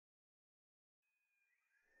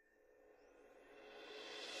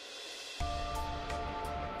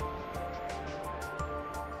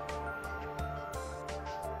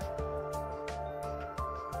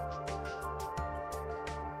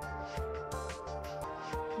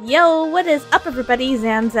Yo, what is up everybody?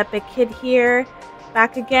 Zan's Epic Kid here,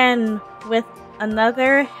 back again with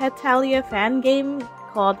another Hetalia fan game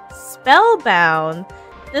called Spellbound.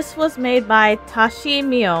 This was made by Tashi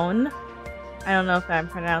Mion. I don't know if I'm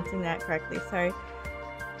pronouncing that correctly, sorry.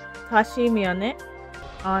 Tashi Mione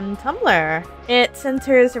on Tumblr. It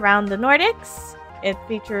centers around the Nordics. It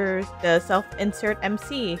features the self-insert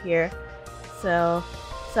MC here. So,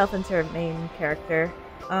 self-insert main character.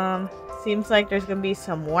 Seems like there's gonna be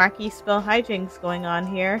some wacky spell hijinks going on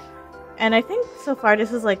here. And I think so far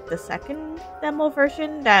this is like the second demo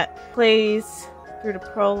version that plays through the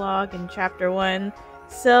prologue in chapter 1.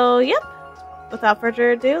 So, yep. Without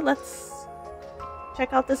further ado, let's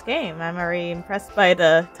check out this game. I'm already impressed by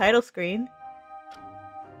the title screen.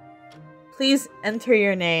 Please enter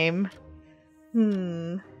your name.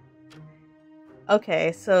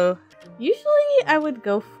 Okay, so usually I would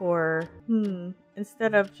go for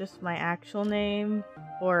instead of just my actual name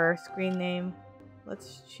or screen name,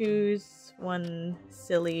 let's choose one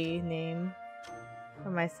silly name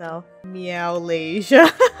for myself.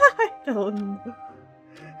 Meowlasia. I don't know.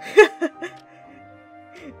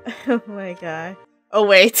 Oh my god. Oh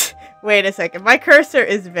wait a second. My cursor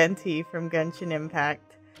is Venti from Genshin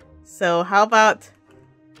Impact. So how about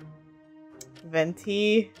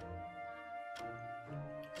Venti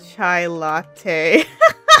Chailatte?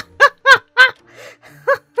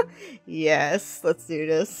 Yes, let's do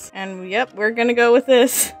this. And yep, we're gonna go with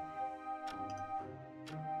this.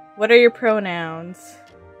 What are your pronouns?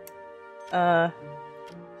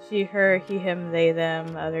 She, her, he, him, they,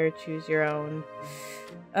 them, other, choose your own.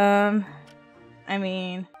 I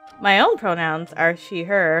mean, my own pronouns are she,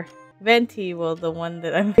 her. Venti, well, the one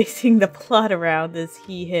that I'm basing the plot around is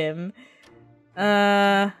he, him.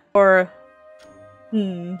 Or,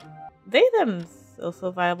 they, them's also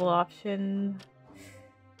a viable option.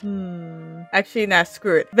 Actually, nah,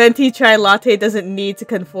 screw it. Venti Chailatte doesn't need to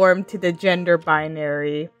conform to the gender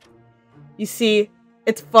binary. You see,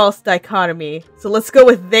 it's false dichotomy. So let's go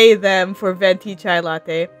with they, them for Venti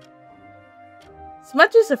Chailatte.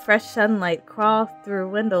 Smudges of fresh sunlight crawl through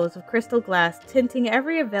windows of crystal glass, tinting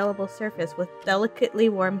every available surface with delicately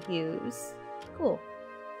warm hues. Cool.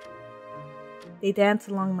 They dance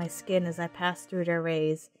along my skin as I pass through their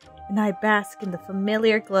rays, and I bask in the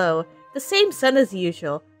familiar glow, the same sun as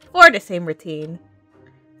usual, for the same routine.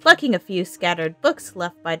 Plucking a few scattered books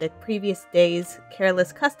left by the previous day's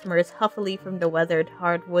careless customers huffily from the weathered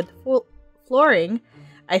hardwood flooring,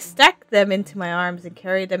 I stack them into my arms and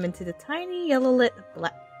carry them into the tiny yellow-lit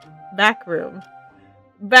back room.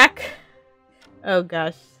 Oh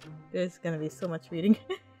gosh, there's gonna be so much reading.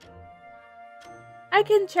 I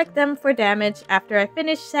can check them for damage after I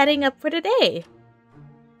finish setting up for the day.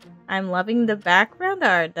 I'm loving the background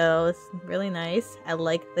art though, it's really nice. I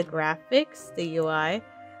like the graphics, the UI.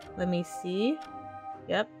 Let me see.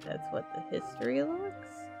 Yep, that's what the history looks.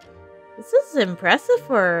 This is impressive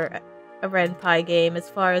for a Ren'Py game as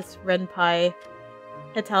far as Ren'Py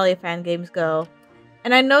Hetalia fan games go.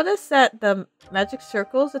 And I noticed that the magic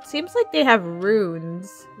circles, it seems like they have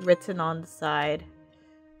runes written on the side.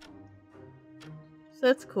 So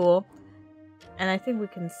that's cool. And I think we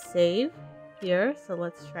can save here, so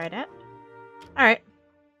let's try that. Alright.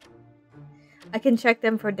 I can check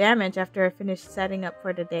them for damage after I finish setting up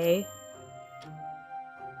for the day.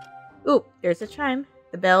 Ooh, there's a chime.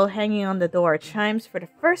 The bell hanging on the door chimes for the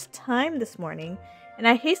first time this morning, and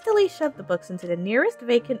I hastily shove the books into the nearest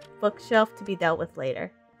vacant bookshelf to be dealt with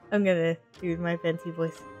later. I'm gonna do my Venti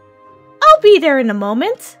voice. I'll be there in a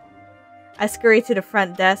moment! I scurry to the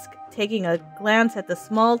front desk, taking a glance at the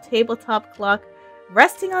small tabletop clock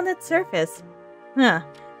resting on its surface. Huh,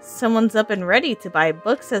 someone's up and ready to buy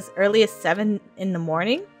books as early as 7 in the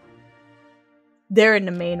morning? There in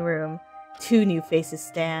the main room, two new faces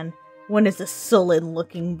stand. One is a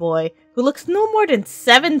sullen-looking boy who looks no more than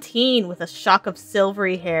 17 with a shock of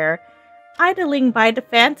silvery hair, idling by the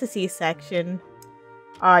fantasy section.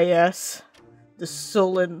 Ah yes, the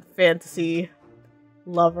sullen fantasy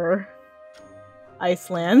lover.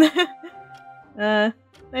 Iceland.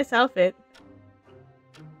 Nice outfit.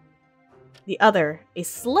 The other, a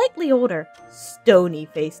slightly older,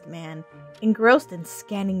 stony-faced man, engrossed in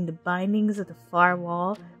scanning the bindings of the far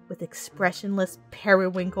wall with expressionless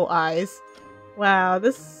periwinkle eyes. Wow,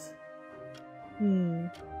 this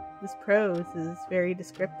prose is very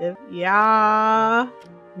descriptive. Yeah,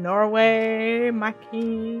 Norway, my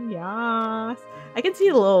king, yes. I can see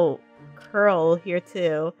a little curl here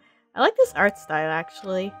too. I like this art style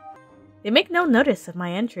actually. They make no notice of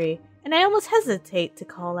my entry, and I almost hesitate to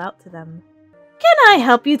call out to them. Can I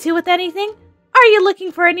help you two with anything? Are you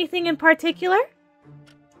looking for anything in particular?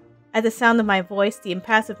 At the sound of my voice, the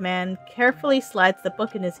impassive man carefully slides the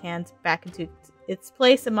book in his hands back into its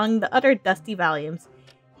place among the other dusty volumes.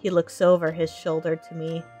 He looks over his shoulder to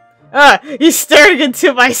me. Ah, he's staring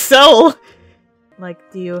into my soul!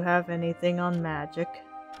 Like, do you have anything on magic?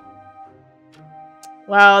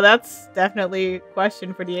 Wow, that's definitely a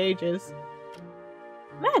question for the ages.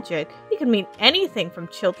 Magic? It can mean anything from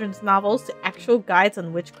children's novels to actual guides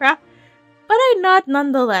on witchcraft, but I nod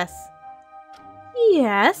nonetheless.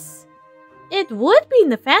 Yes, it would be in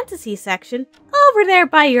the fantasy section, over there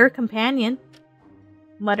by your companion.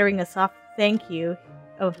 Muttering a soft thank you,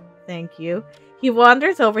 he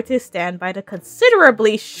wanders over to stand by the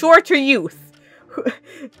considerably shorter youth.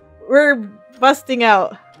 We're busting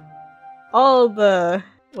out all the,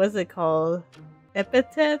 what's it called?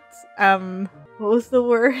 Epithets? What was the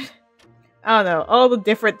word? I don't know, all the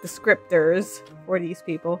different descriptors for these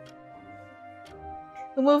people.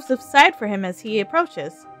 Who moves aside for him as he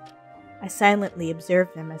approaches. I silently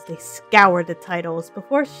observe them as they scour the titles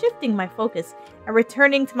before shifting my focus and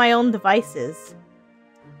returning to my own devices.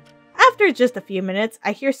 After just a few minutes,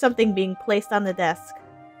 I hear something being placed on the desk.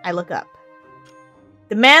 I look up.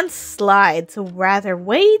 The man slides a rather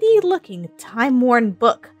weighty-looking, time-worn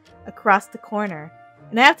book across the corner,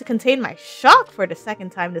 and I have to contain my shock for the second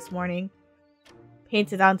time this morning.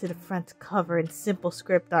 Painted onto the front cover in simple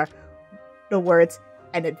script are the words,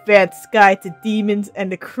 "An advanced guide to demons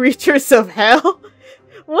and the creatures of hell."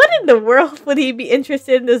 What in the world would he be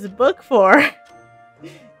interested in this book for?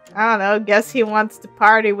 I don't know, guess he wants to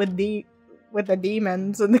party with the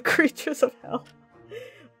demons and the creatures of hell.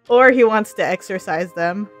 Or he wants to exorcise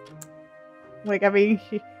them. Like, I mean,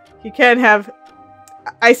 he can't have...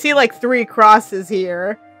 I see like 3 crosses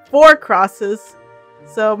here. 4 crosses.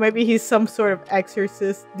 So maybe he's some sort of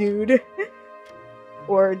exorcist dude.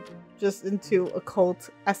 Or just into occult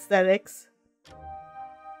aesthetics.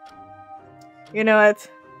 You know what?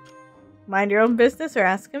 Mind your own business or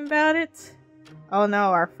ask him about it? Oh no,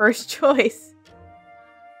 our first choice.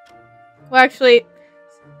 Well, actually,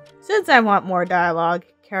 since I want more dialogue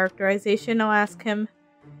characterization, I'll ask him.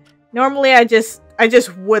 Normally I just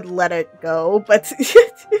would let it go, but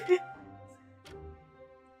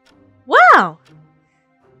wow!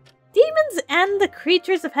 Demons and the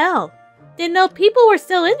creatures of hell. Didn't know people were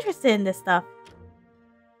still interested in this stuff.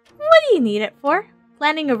 What do you need it for?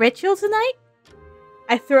 Planning a ritual tonight?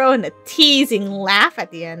 I throw in a teasing laugh at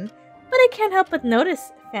the end, but I can't help but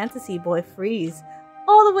notice Fantasy Boy freeze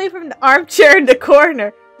all the way from the armchair in the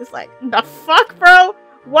corner. Just like, the fuck, bro?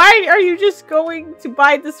 Why are you just going to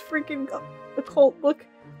buy this freaking occult book?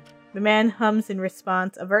 The man hums in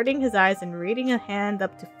response, averting his eyes and reading a hand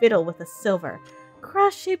up to fiddle with a silver,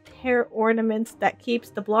 cross-shaped hair ornament that keeps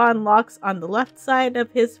the blonde locks on the left side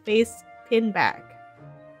of his face pinned back.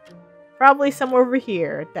 Probably somewhere over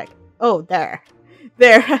here. Oh, there.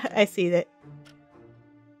 There, I see it.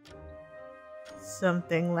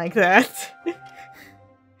 Something like that.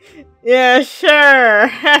 Yeah, sure.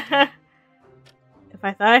 If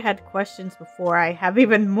I thought I had questions before, I have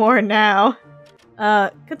even more now.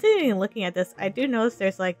 Continuing looking at this, I do notice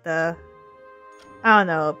there's like the... I don't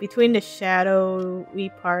know, between the shadowy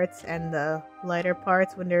parts and the lighter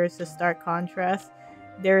parts, when there's a stark contrast,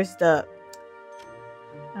 there's the...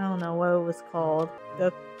 I don't know what it was called.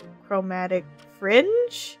 The chromatic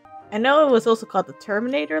fringe? I know it was also called the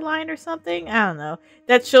Terminator line or something. I don't know.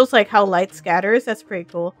 That shows like how light scatters. That's pretty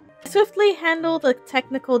cool. I swiftly handle the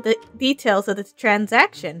technical details of the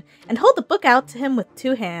transaction and hold the book out to him with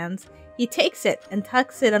 2 hands. He takes it and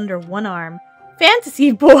tucks it under one arm.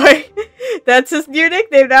 Fantasy Boy! That's his new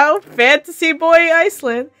nickname now. Fantasy Boy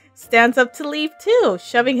Iceland. Stands up to leave too,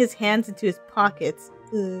 shoving his hands into his pockets.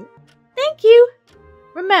 Thank you!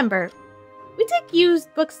 Remember, we take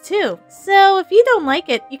used books too, so if you don't like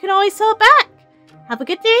it, you can always sell it back. Have a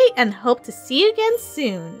good day and hope to see you again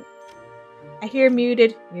soon. I hear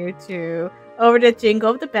muted, you too, over the jingle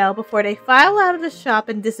of the bell before they file out of the shop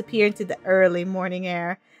and disappear into the early morning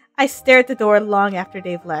air. I stare at the door long after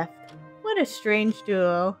they've left. What a strange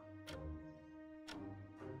duo.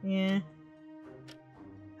 Yeah.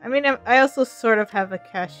 I mean, I also sort of have a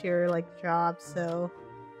cashier-like job, so...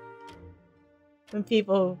 when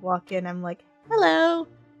people walk in, I'm like, hello!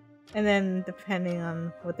 And then, depending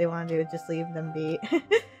on what they want to do, just leave them be.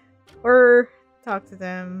 Or talk to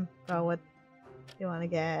them about what they want to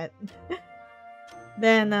get.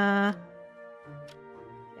 Then, yeah.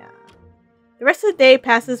 The rest of the day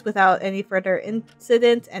passes without any further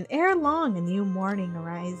incident, and ere long a new morning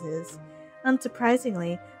arises.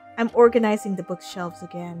 Unsurprisingly, I'm organizing the bookshelves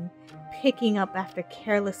again, picking up after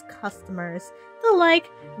careless customers,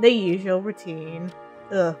 the usual routine.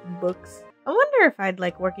 Ugh, books. I wonder if I'd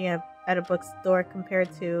like working at a at a bookstore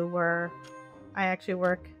compared to where I actually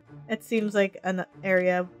work. It seems like an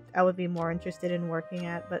area I would be more interested in working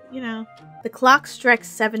at, but you know. The clock strikes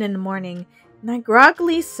 7 in the morning, and I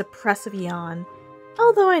groggily suppress a yawn.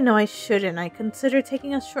 Although I know I shouldn't, I consider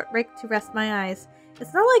taking a short break to rest my eyes.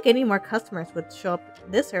 It's not like any more customers would show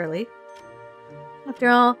up this early. After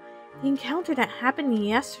all, the encounter that happened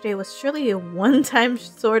yesterday was surely a one-time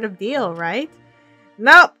sort of deal, right?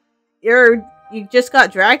 Nope! You just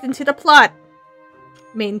got dragged into the plot,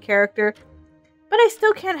 main character. But I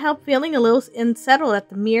still can't help feeling a little unsettled at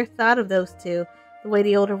the mere thought of those two. The way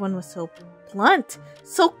the older one was so blunt,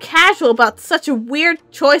 so casual about such a weird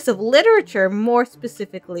choice of literature, more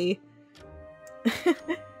specifically.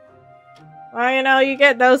 Well, you know, you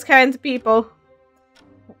get those kinds of people.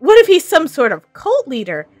 What if he's some sort of cult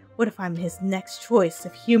leader? What if I'm his next choice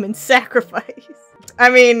of human sacrifice? I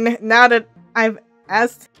mean, now that I've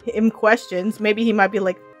asked him questions, maybe he might be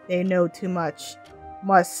like, they know too much.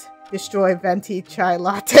 Must destroy Venti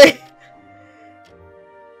Chailatte.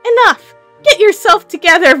 Enough! Get yourself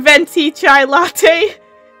together, Venti Chailatte! It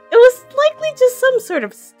was likely just some sort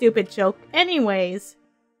of stupid joke anyways.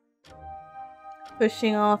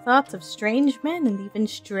 Pushing all thoughts of strange men and even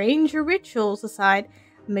stranger rituals aside,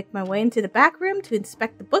 I make my way into the back room to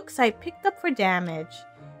inspect the books I picked up for damage.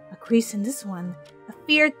 A crease in this one, a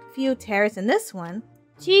few tears in this one.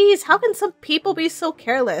 Geez, how can some people be so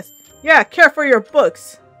careless? Yeah, care for your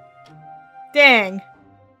books. Dang.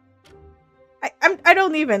 I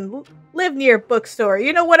don't even live near a bookstore.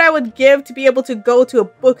 You know what I would give to be able to go to a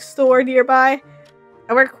bookstore nearby?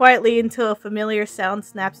 I work quietly until a familiar sound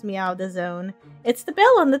snaps me out of the zone. It's the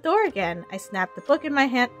bell on the door again. I snap the book in my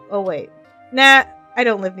hand. Oh wait. Nah, I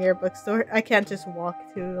don't live near a bookstore. I can't just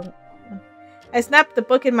walk to. I snap the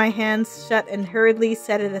book in my hands shut and hurriedly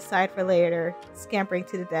set it aside for later, scampering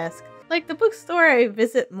to the desk. Like the bookstore I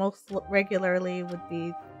visit most regularly would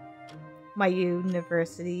be my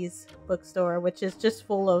university's bookstore, which is just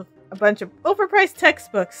full of a bunch of overpriced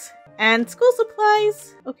textbooks and school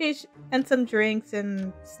supplies, okay, and some drinks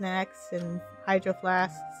and snacks and hydro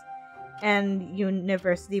flasks and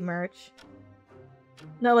university merch.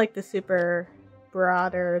 Not like the super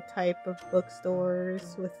broader type of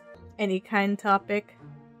bookstores with any kind topic.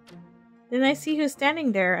 Then I see who's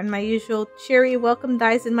standing there, and my usual cheery welcome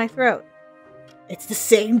dies in my throat. It's the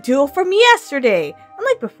same duo from yesterday!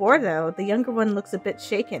 Unlike before, though, the younger one looks a bit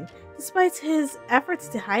shaken. Despite his efforts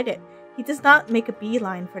to hide it, he does not make a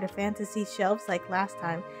beeline for the fantasy shelves like last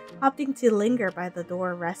time, opting to linger by the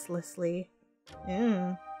door restlessly.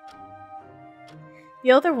 The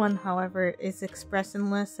older one, however, is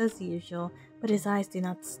expressionless as usual, but his eyes do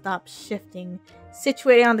not stop shifting,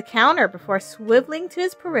 situated on the counter before swiveling to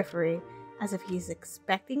his periphery, as if he's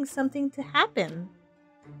expecting something to happen.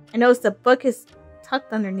 I notice the book is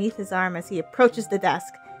tucked underneath his arm as he approaches the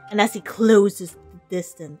desk, and as he closes the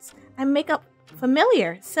distance, I make up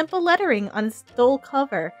familiar, simple lettering on its dull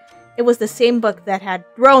cover. It was the same book that had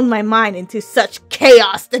thrown my mind into such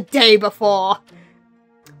chaos the day before.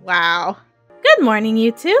 Wow. Good morning,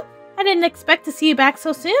 you two. I didn't expect to see you back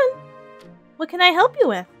so soon. What can I help you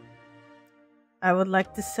with? I would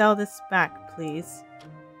like to sell this back, please.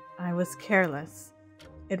 I was careless.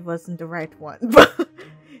 It wasn't the right one.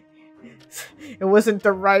 It wasn't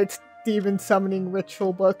the right demon summoning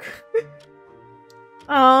ritual book.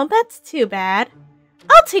 Oh, that's too bad.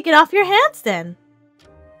 I'll take it off your hands then.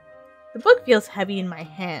 The book feels heavy in my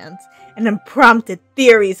hands, and unprompted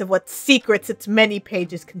theories of what secrets its many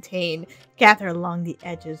pages contain gather along the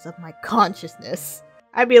edges of my consciousness.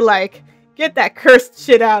 I'd be like, get that cursed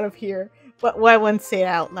shit out of here. But well, I wouldn't say it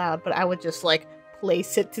out loud, but I would just like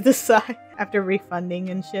place it to the side after refunding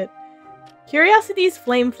and shit. Curiosity's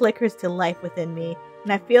flame flickers to life within me,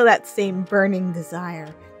 and I feel that same burning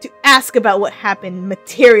desire to ask about what happened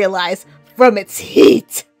materialize from its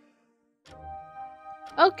heat.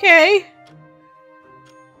 Okay.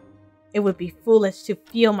 It would be foolish to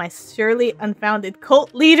fuel my surely unfounded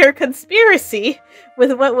cult leader conspiracy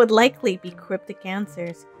with what would likely be cryptic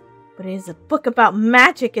answers. But it is a book about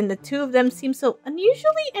magic and the two of them seem so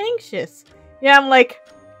unusually anxious. Yeah, I'm like,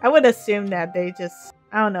 I would assume that they just,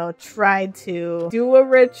 I don't know, tried to do a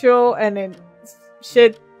ritual and then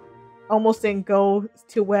shit almost didn't go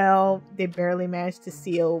too well. They barely managed to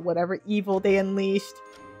seal whatever evil they unleashed.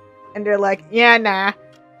 And they're like, yeah, nah,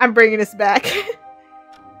 I'm bringing this back.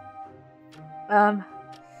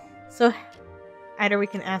 So either we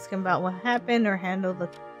can ask him about what happened or handle the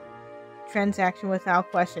transaction without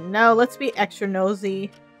question. No, let's be extra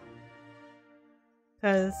nosy.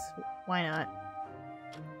 Because why not?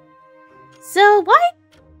 So why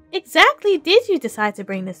exactly did you decide to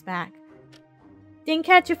bring this back? Didn't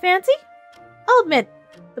catch your fancy? I'll admit,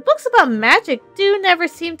 the books about magic do never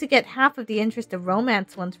seem to get half of the interest the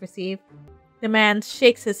romance ones receive. The man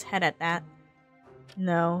shakes his head at that.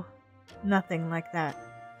 No, nothing like that.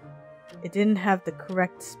 It didn't have the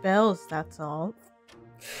correct spells, that's all.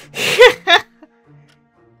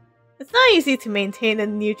 It's not easy to maintain a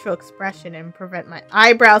neutral expression and prevent my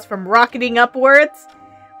eyebrows from rocketing upwards.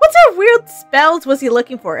 What sort of weird spells was he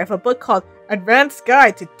looking for if a book called Advanced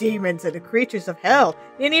Guide to Demons and the Creatures of Hell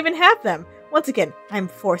didn't even have them? Once again, I'm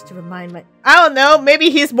forced to remind my— I don't know, maybe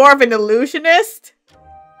he's more of an illusionist?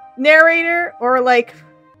 Narrator? Or like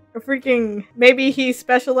a freaking— maybe he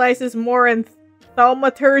specializes more in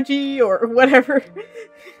thaumaturgy or whatever.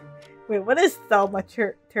 Wait, what is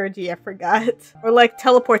thaumaturgy? I forgot. Or like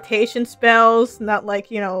teleportation spells, not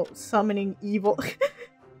like, you know, summoning evil.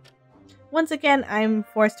 Once again, I'm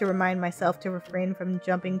forced to remind myself to refrain from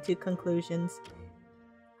jumping to conclusions.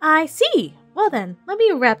 I see. Well then, let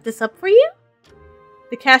me wrap this up for you.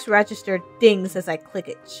 The cash register dings as I click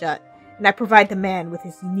it shut, and I provide the man with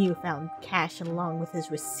his newfound cash along with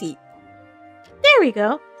his receipt. There we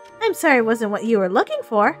go. I'm sorry it wasn't what you were looking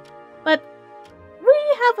for, but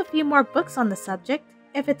we have a few more books on the subject,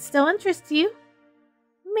 if it still interests you.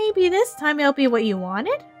 Maybe this time it'll be what you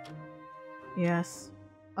wanted? Yes.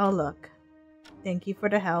 Oh look. Thank you for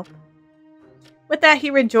the help. With that, he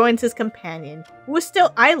rejoins his companion, who was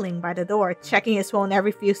still idling by the door, checking his phone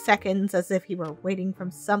every few seconds as if he were waiting for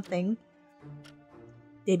something.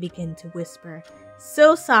 They begin to whisper,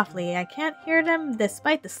 so softly I can't hear them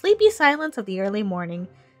despite the sleepy silence of the early morning.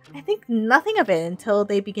 I think nothing of it until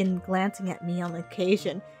they begin glancing at me on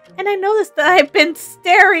occasion, and I notice that I've been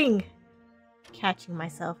staring. Catching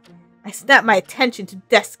myself, I snap my attention to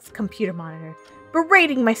desk's computer monitor,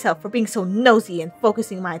 berating myself for being so nosy and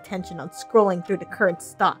focusing my attention on scrolling through the current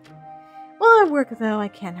stock. While I work though, I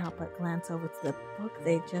can't help but glance over to the book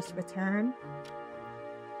they just returned.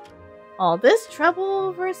 All this trouble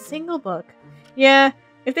over a single book. Yeah,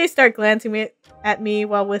 if they start glancing at me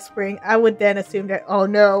while whispering, I would then assume that, oh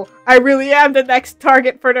no, I really am the next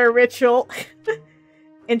target for their ritual.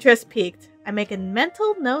 Interest piqued. I make a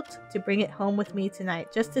mental note to bring it home with me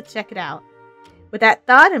tonight just to check it out. With that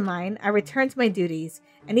thought in mind, I return to my duties,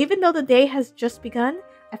 and even though the day has just begun,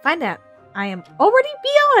 I find that I am already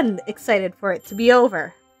beyond excited for it to be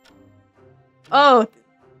over. Oh,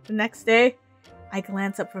 the next day, I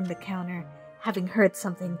glance up from the counter, having heard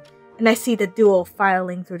something, and I see the duo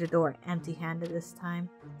filing through the door, empty-handed this time.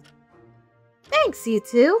 Thanks, you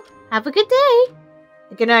two. Have a good day.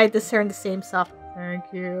 Again, I discern the same soft thank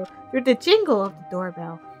you through the jingle of the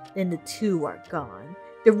doorbell. Then the two are gone.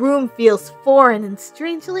 The room feels foreign and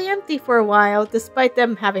strangely empty for a while, despite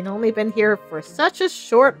them having only been here for such a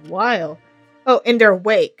short while. Oh, in their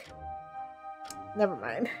wake. Never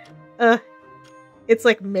mind. It's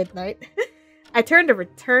like midnight. I turn the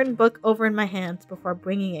return book over in my hands before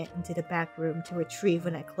bringing it into the back room to retrieve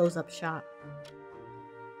when I close up shop.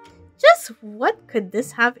 Just what could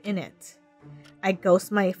this have in it? I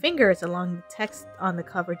ghost my fingers along the text on the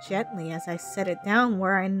cover gently as I set it down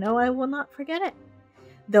where I know I will not forget it.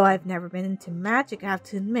 Though I've never been into magic, I have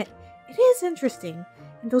to admit, it is interesting,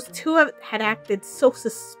 and those two had acted so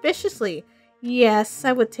suspiciously. Yes,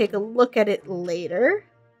 I would take a look at it later.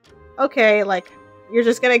 Okay, like, you're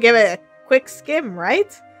just gonna give it a quick skim,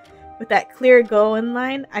 right? With that clear goal in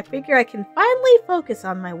mind, I figure I can finally focus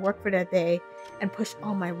on my work for that day and push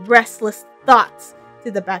all my restless thoughts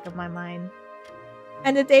to the back of my mind.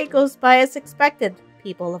 And the day goes by as expected.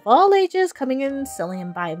 People of all ages coming in, selling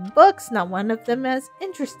and buying books, not one of them as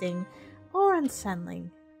interesting or unsettling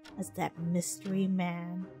as that mystery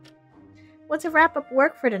man. Once I wrap up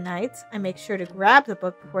work for the night, I make sure to grab the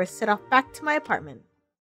book before I set off back to my apartment.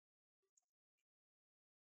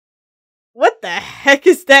 What the heck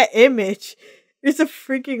is that image? There's a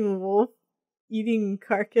freaking wolf eating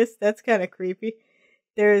carcass. That's kind of creepy.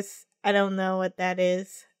 There's, I don't know what that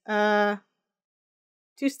is.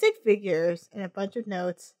 2 stick figures and a bunch of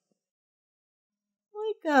notes.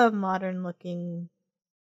 Like a modern looking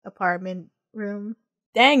apartment room.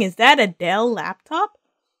 Dang, is that a Dell laptop?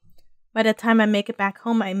 By the time I make it back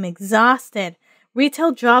home, I'm exhausted.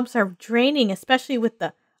 Retail jobs are draining, especially with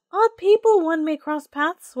the odd people one may cross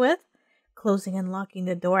paths with. Closing and locking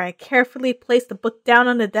the door, I carefully place the book down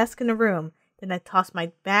on the desk in the room. Then I toss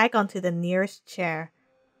my bag onto the nearest chair.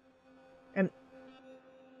 And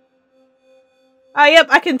oh, yep,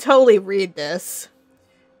 I can totally read this.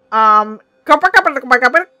 Oh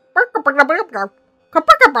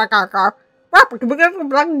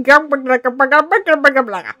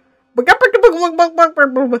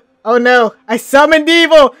no, I summoned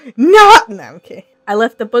evil! No, I'm kidding. I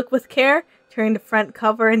left the book with care, turning the front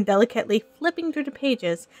cover and delicately flipping through the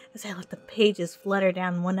pages. As I let the pages flutter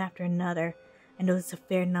down one after another, I noticed a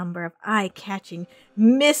fair number of eye-catching,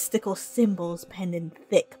 mystical symbols penned in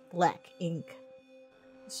thick black ink.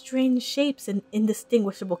 The strange shapes and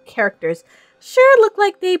indistinguishable characters sure look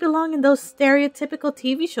like they belong in those stereotypical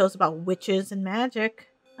TV shows about witches and magic.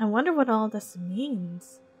 I wonder what all this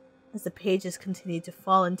means. As the pages continue to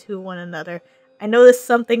fall into one another, I notice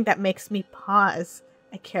something that makes me pause.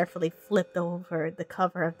 I carefully flipped over the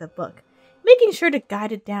cover of the book, making sure to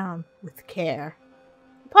guide it down with care.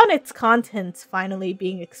 Upon its contents finally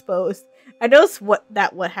being exposed, I noticed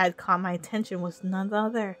that what had caught my attention was none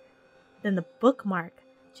other than the bookmark.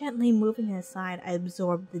 Gently moving it aside, I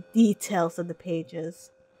absorbed the details of the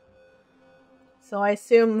pages. So I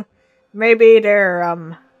assume maybe they're, I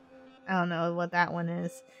don't know what that one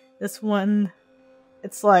is. This one,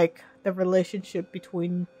 it's like the relationship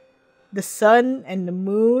between the sun and the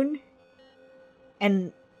moon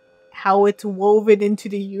and how it's woven into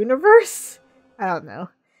the universe. I don't know.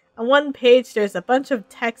 On one page, there's a bunch of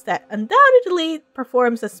text that undoubtedly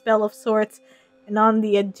performs a spell of sorts, and on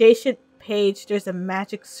the adjacent page, there's a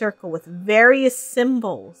magic circle with various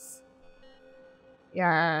symbols.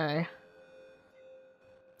 Yeah.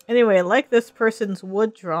 Anyway, I like this person's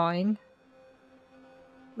wood drawing.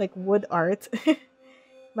 Like wood art.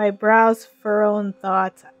 My brows furrow in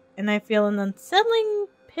thought, and I feel an unsettling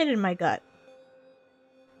pit in my gut.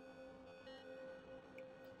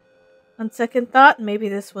 On second thought, maybe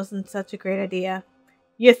this wasn't such a great idea.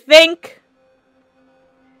 You think?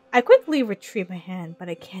 I quickly retrieve my hand, but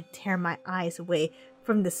I can't tear my eyes away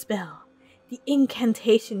from the spell. The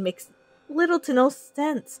incantation makes little to no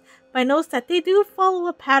sense, but I notice that they do follow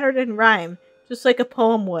a pattern and rhyme, just like a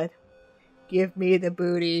poem would. Give me the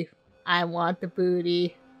booty. I want the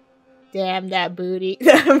booty. Damn that booty.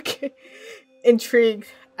 I'm intrigued.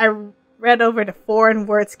 I read over the foreign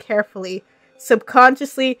words carefully,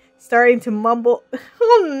 subconsciously starting to mumble.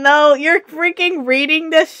 Oh no, you're freaking reading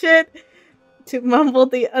this shit? To mumble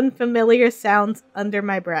the unfamiliar sounds under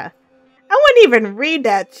my breath. I wouldn't even read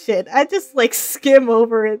that shit. I just like skim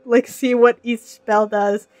over it, like see what each spell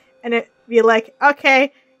does, and it be like,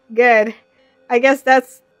 okay, good. I guess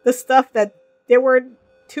that's the stuff that they weren't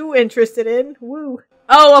too interested in. Woo.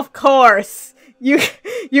 Oh, of course. You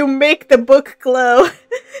make the book glow.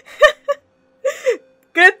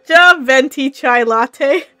 Good job, Venti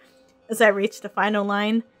Chailatte. As I reach the final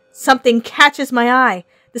line, something catches my eye.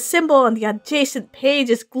 The symbol on the adjacent page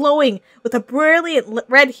is glowing with a brilliant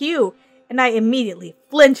red hue, and I immediately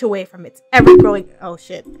flinch away from its ever-growing... Oh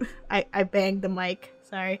shit, I banged the mic,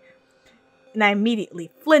 sorry. And I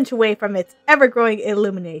immediately flinch away from its ever-growing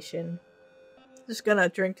illumination. Just gonna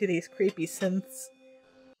drink to these creepy synths.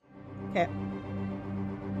 Okay.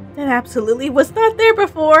 That absolutely was not there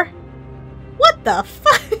before. What the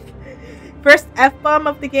fuck? First F-bomb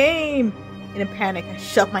of the game. In a panic, I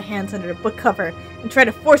shove my hands under the book cover and try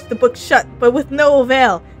to force the book shut, but with no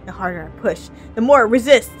avail. The harder I push, the more it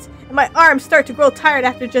resists, and my arms start to grow tired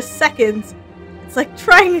after just seconds. It's like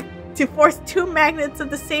trying to force two magnets of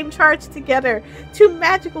the same charge together. Two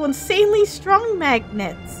magical, insanely strong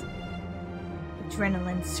magnets.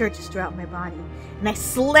 Adrenaline surges throughout my body, and I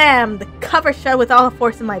slam the cover shut with all the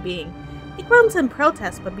force of my being. It groans in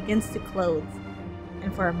protest, but begins to close.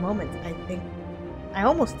 And for a moment, I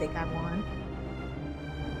almost think I won.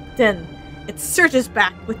 Then, it surges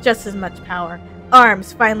back with just as much power.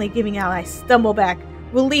 Arms finally giving out, I stumble back,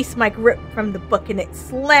 release my grip from the book, and it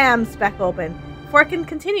slams back open. Before I can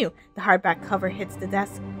continue, the hardback cover hits the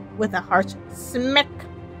desk with a harsh smack.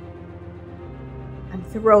 I'm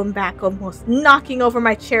thrown back, almost knocking over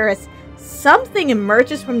my chair as something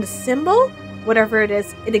emerges from the symbol. Whatever it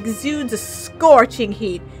is, it exudes a scorching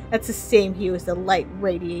heat. That's the same hue as the light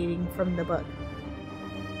radiating from the book.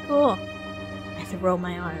 Cool. I throw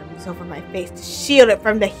my arms over my face to shield it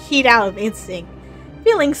from the heat out of instinct.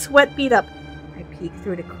 Feeling sweat beat up, I peek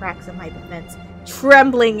through the cracks of my defense,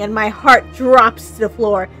 trembling, and my heart drops to the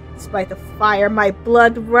floor. Despite the fire, my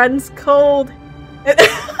blood runs cold.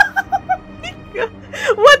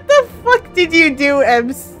 What the fuck did you do,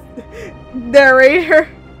 narrator?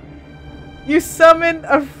 You summoned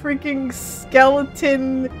a freaking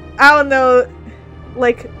skeleton, I don't know,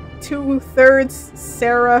 like 2/3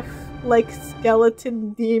 seraph, like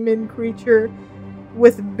skeleton demon creature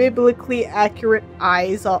with biblically accurate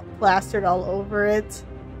eyes all plastered all over it,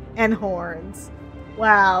 and horns.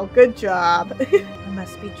 Wow, good job. I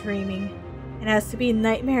must be dreaming. It has to be a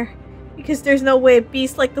nightmare, because there's no way a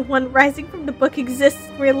beast like the one rising from the book exists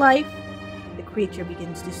in real life. The creature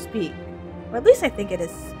begins to speak. Or at least I think it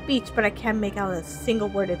is speech, but I can't make out a single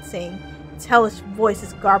word it's saying. its hellish voice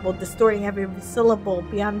is garbled, distorting every syllable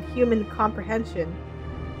beyond human comprehension.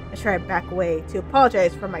 I try to back away, to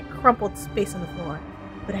apologize for my crumpled space on the floor,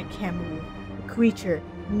 but I can't move. The creature,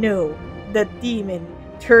 no, the demon,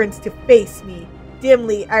 turns to face me.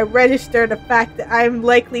 Dimly, I register the fact that I am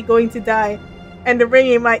likely going to die, and the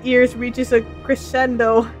ringing in my ears reaches a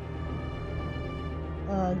crescendo.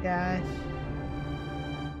 Oh gosh.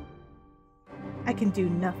 I can do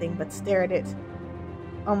nothing but stare at it.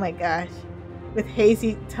 Oh my gosh. With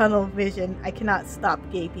hazy tunnel vision, I cannot stop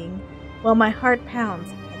gaping. While my heart pounds,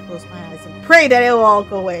 I close my eyes and pray that it will all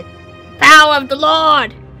go away. Power of the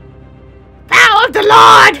Lord! Power of the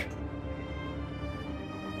Lord!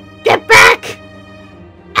 Get back!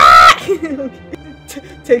 Ah!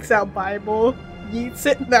 Takes out Bible, yeets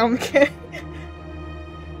it down.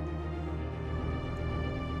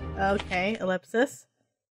 Okay, ellipsis.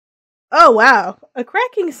 Oh wow! A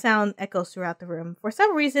cracking sound echoes throughout the room. For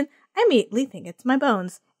some reason, I immediately think it's my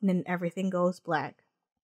bones, and then everything goes black.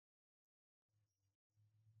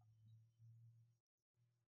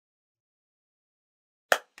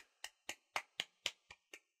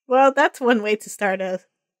 Well, that's one way to start a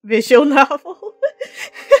visual novel.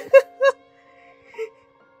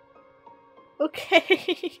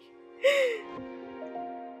 Okay.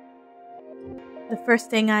 The first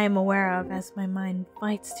thing I am aware of as my mind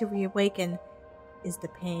fights to reawaken is the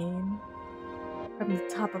pain. From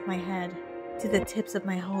the top of my head to the tips of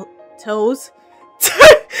my toes.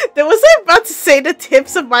 Was I about to say the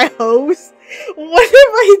tips of my hose? What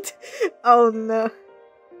am I oh no.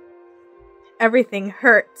 Everything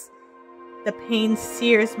hurts. The pain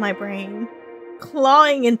sears my brain,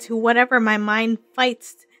 clawing into whatever my mind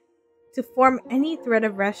fights to form any thread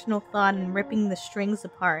of rational thought and ripping the strings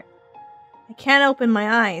apart. I can't open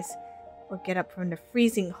my eyes or get up from the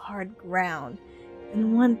freezing hard ground,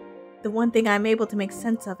 and the one thing I'm able to make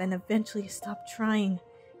sense of and eventually stop trying.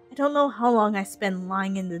 I don't know how long I spend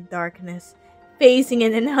lying in the darkness, phasing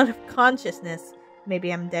in and out of consciousness.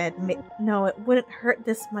 Maybe I'm dead. No, it wouldn't hurt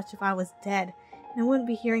this much if I was dead, and I wouldn't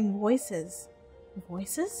be hearing voices.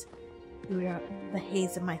 Voices? Through the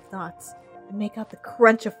haze of my thoughts, I make out the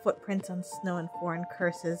crunch of footprints on snow and foreign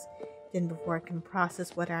curses. Then before I can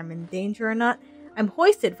process whether I'm in danger or not, I'm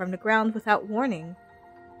hoisted from the ground without warning.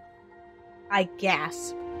 I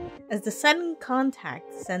gasp as the sudden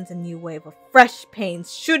contact sends a new wave of fresh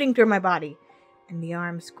pains shooting through my body, and the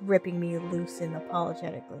arms gripping me loosen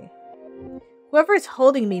apologetically. Whoever is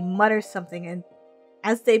holding me mutters something, and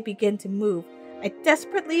as they begin to move, I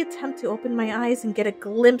desperately attempt to open my eyes and get a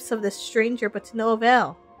glimpse of the stranger, but to no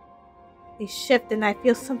avail. They shift and I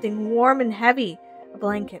feel something warm and heavy, a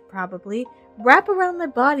blanket probably, wrap around my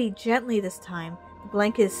body gently this time. The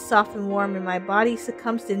blanket is soft and warm and my body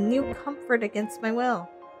succumbs to new comfort against my will.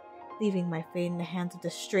 Leaving my fate in the hands of the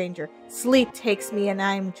stranger, sleep takes me and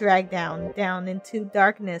I am dragged down into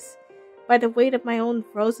darkness by the weight of my own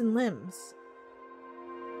frozen limbs.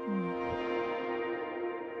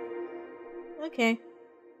 Okay.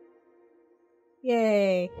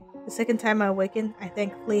 Yay. The second time I awaken, I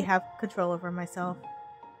thankfully have control over myself.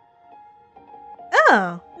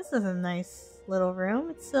 Oh, this is a nice little room.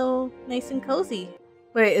 It's so nice and cozy.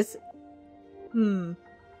 Wait,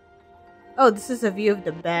 Oh, this is a view of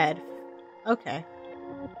the bed. Okay.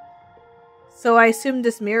 So I assume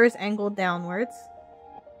this mirror is angled downwards.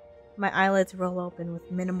 My eyelids roll open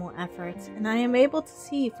with minimal effort, and I am able to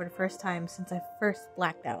see for the first time since I first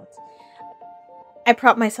blacked out. I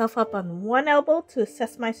prop myself up on one elbow to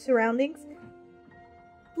assess my surroundings,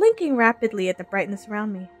 blinking rapidly at the brightness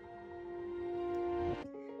around me.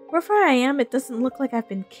 Wherever I am, it doesn't look like I've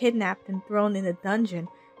been kidnapped and thrown in a dungeon.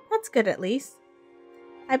 That's good at least.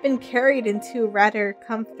 I've been carried into a rather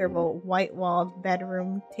comfortable, white-walled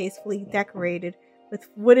bedroom, tastefully decorated with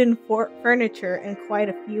wooden furniture and quite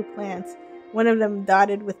a few plants, one of them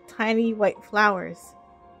dotted with tiny white flowers.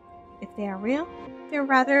 If they are real, they're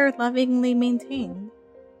rather lovingly maintained.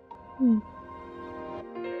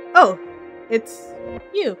 Oh, it's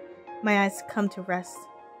you. My eyes come to rest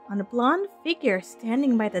on a blonde figure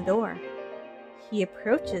standing by the door. He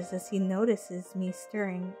approaches as he notices me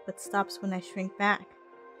stirring, but stops when I shrink back.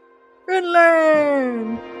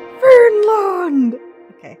 Fernland! Fernland!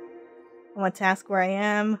 Okay. I want to ask where I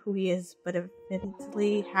am, who he is, but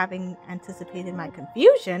eventually, having anticipated my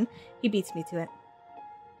confusion, he beats me to it.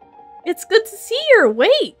 It's good to see you're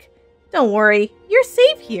awake! Don't worry, you're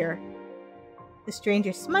safe here. The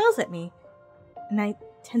stranger smiles at me, and I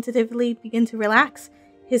tentatively begin to relax.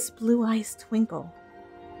 His blue eyes twinkle.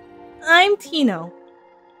 I'm Tino.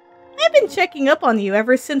 I've been checking up on you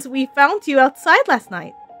ever since we found you outside last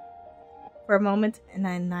night. For a moment, an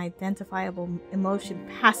unidentifiable emotion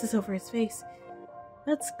passes over his face.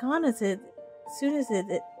 That's gone as soon as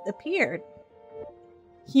it appeared.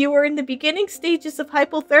 You were in the beginning stages of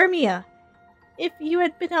hypothermia. If you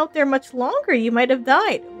had been out there much longer, you might have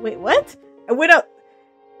died. Wait, what? I went out...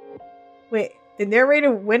 Wait, the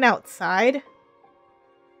narrator went outside?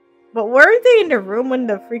 But weren't they in the room when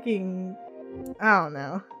the freaking... I don't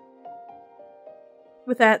know.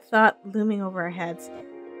 With that thought looming over our heads,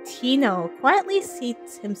 Tino quietly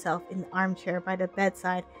seats himself in the armchair by the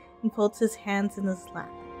bedside and folds his hands in his lap.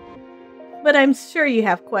 But I'm sure you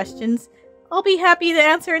have questions. I'll be happy to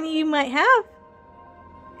answer any you might have.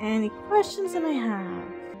 Any questions that I have?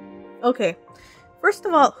 Okay, first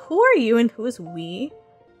of all, who are you and who is we?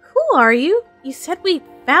 Who are you? You said we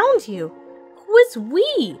found you. Who is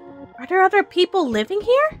we? Are there other people living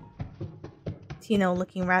here? Tino,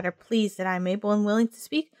 looking rather pleased that I'm able and willing to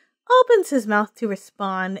speak, opens his mouth to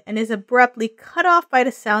respond and is abruptly cut off by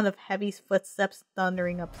the sound of heavy footsteps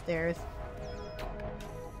thundering upstairs.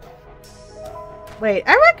 Wait,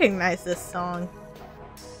 I recognize this song.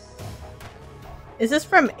 Is this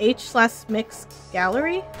from H/Mix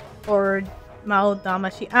Gallery? Or Mao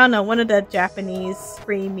Damashi? I don't know, one of the Japanese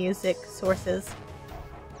free music sources.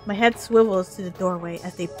 My head swivels to the doorway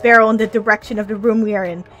as they barrel in the direction of the room we are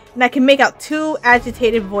in, and I can make out two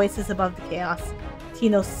agitated voices above the chaos.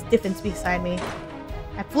 Tino stiffens beside me.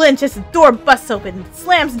 I flinch as the door busts open and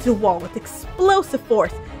slams into the wall with explosive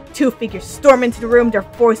force. Two figures storm into the room, their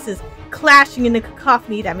voices clashing in a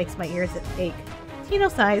cacophony that makes my ears ache. Tino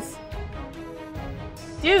sighs.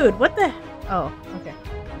 Dude, what the... Oh, okay.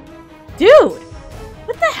 Dude!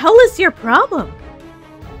 What the hell is your problem?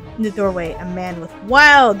 In the doorway, a man with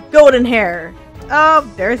wild golden hair. Oh,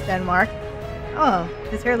 there's Denmark. Oh,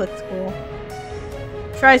 his hair looks cool.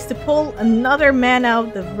 Tries to pull another man out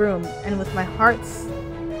of the room, and my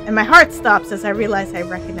heart stops as I realize I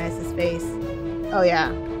recognize his face. Oh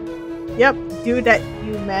yeah. Yep, dude that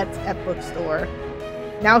you met at bookstore.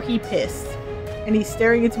 Now he pissed. And he's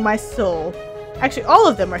staring into my soul. Actually, all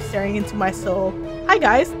of them are staring into my soul. Hi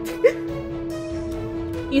guys!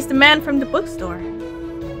 He's the man from the bookstore.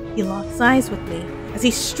 He locks eyes with me as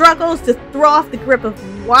he struggles to throw off the grip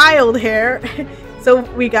of wild hair. So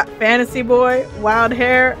we got Fantasy Boy, Wild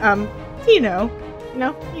Hair, Tino. You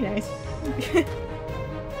know, he nice.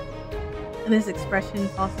 And his expression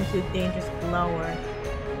falls into a dangerous glower.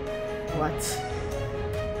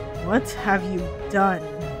 What have you done?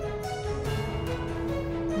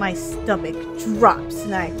 My stomach drops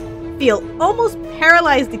and I feel almost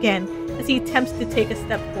paralyzed again as he attempts to take a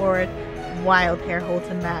step forward. Wild Hair holds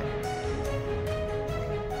him back.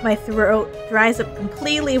 My throat dries up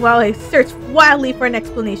completely while I search wildly for an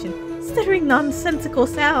explanation, stuttering nonsensical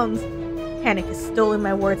sounds. Panic has stolen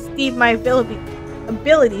my words, thieved my ability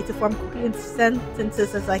to form coherent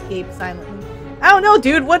sentences as I gape silently. I don't know,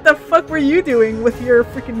 dude, what the fuck were you doing with your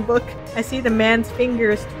freaking book? I see the man's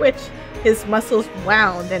fingers twitch, his muscles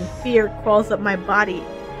wound, and fear crawls up my body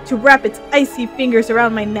to wrap its icy fingers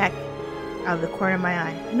around my neck. Out of the corner of my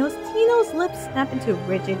eye, I notice Tino's lips snap into a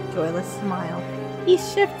rigid, joyless smile. He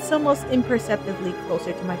shifts almost imperceptibly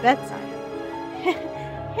closer to my bedside.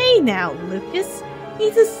 Hey now, Lukas.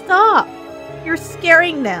 Need to stop. You're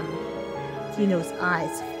scaring them. Tino's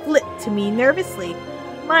eyes flit to me nervously,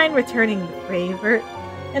 mine returning the favor,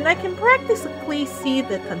 and I can practically see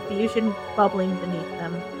the confusion bubbling beneath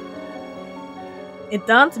them. It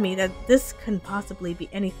dawned on me that this couldn't possibly be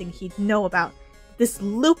anything he'd know about. This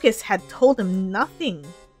Lukas had told him nothing.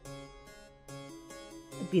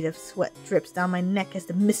 A bead of sweat drips down my neck as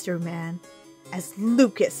the mystery man, as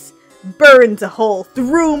Lukas burns a hole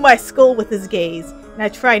through my skull with his gaze, and I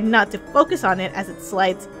try not to focus on it as it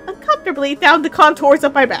slides uncomfortably down the contours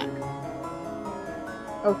of my back.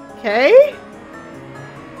 Okay.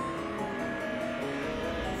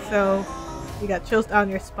 So, you got chills down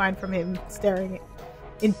your spine from him staring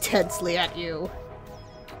intensely at you.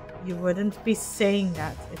 You wouldn't be saying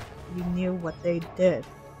that if you knew what they did.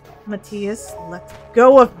 Mathias, let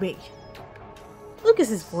go of me.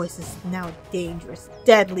 Lukas's voice is now dangerous,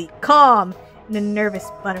 deadly, calm, and the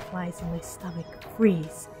nervous butterflies in my stomach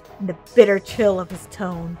freeze in the bitter chill of his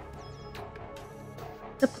tone.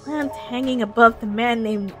 The plant hanging above the man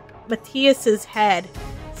named Mathias's head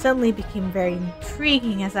suddenly became very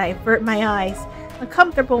intriguing as I avert my eyes,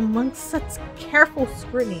 uncomfortable amongst such careful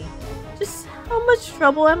scrutiny. Just how much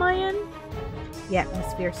trouble am I in? The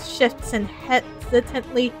atmosphere shifts and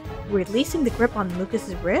hesitantly releasing the grip on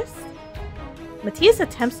Lukas's wrist. Mathias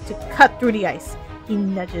attempts to cut through the ice. He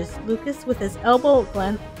nudges Lukas with his elbow,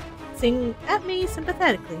 glancing at me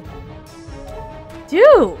sympathetically.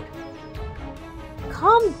 Dude!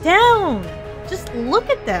 calm down. Just look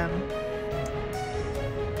at them.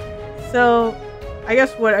 So, I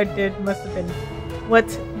guess what Venti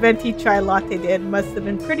Chailatte did must have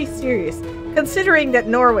been pretty serious, considering that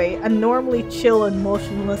Norway, a normally chill and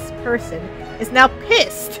motionless person, is now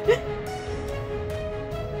pissed.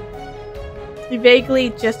 He vaguely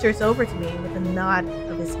gestures over to me with a nod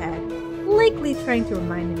of his head, likely trying to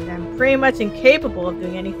remind me that I'm pretty much incapable of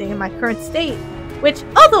doing anything in my current state, which,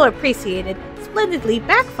 although appreciated, splendidly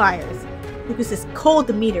backfires. Lucas's cold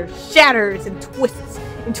demeanor shatters and twists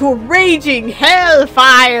into a raging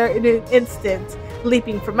hellfire in an instant.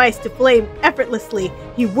 Leaping from ice to flame effortlessly,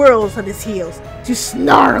 he whirls on his heels to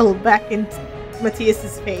snarl back into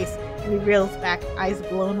Mathias's face, and he reels back, eyes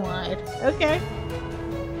blown wide. Okay.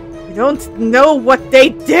 You don't know what they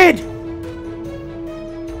did!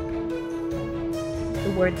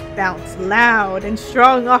 The words bounce loud and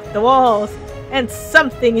strong off the walls, and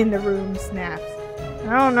something in the room snaps.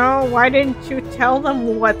 I don't know, why didn't you tell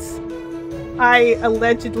them what I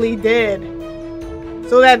allegedly did?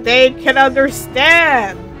 So that they can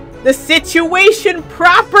understand the situation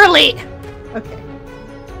properly! Okay.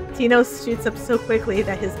 Tino shoots up so quickly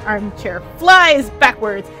that his armchair flies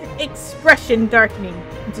backwards, expression darkening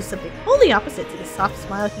into something wholly opposite to the soft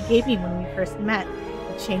smile he gave me when we first met.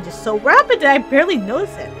 The change is so rapid that I barely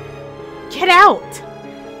notice it. Get out!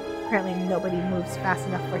 Apparently nobody moves fast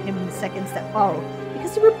enough for him in the seconds that follow,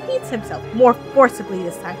 because he repeats himself more forcibly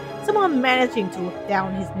this time, somehow managing to look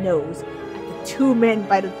down his nose at the two men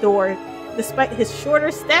by the door, despite his shorter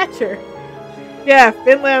stature. Yeah,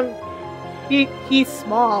 Finland, he's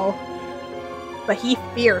small, but he's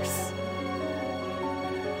fierce.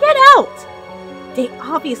 Get out! They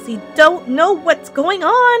obviously don't know what's going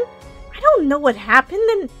on. I don't know what happened,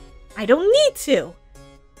 and I don't need to.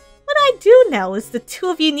 What I do know is the two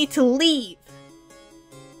of you need to leave.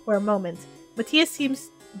 For a moment, Mathias seems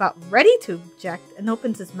about ready to object and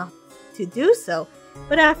opens his mouth to do so,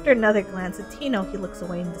 but after another glance at Tino, he looks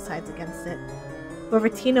away and decides against it. Whoever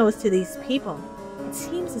Tino is to these people, it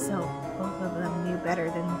seems as though both of them knew better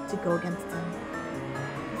than to go against him.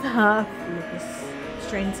 Lucas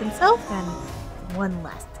strains himself and, with one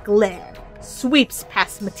last glare, sweeps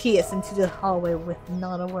past Mathias into the hallway with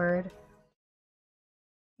not a word.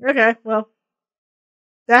 Okay, well,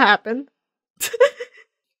 that happened.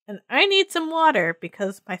 And I need some water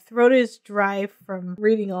because my throat is dry from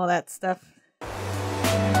reading all that stuff.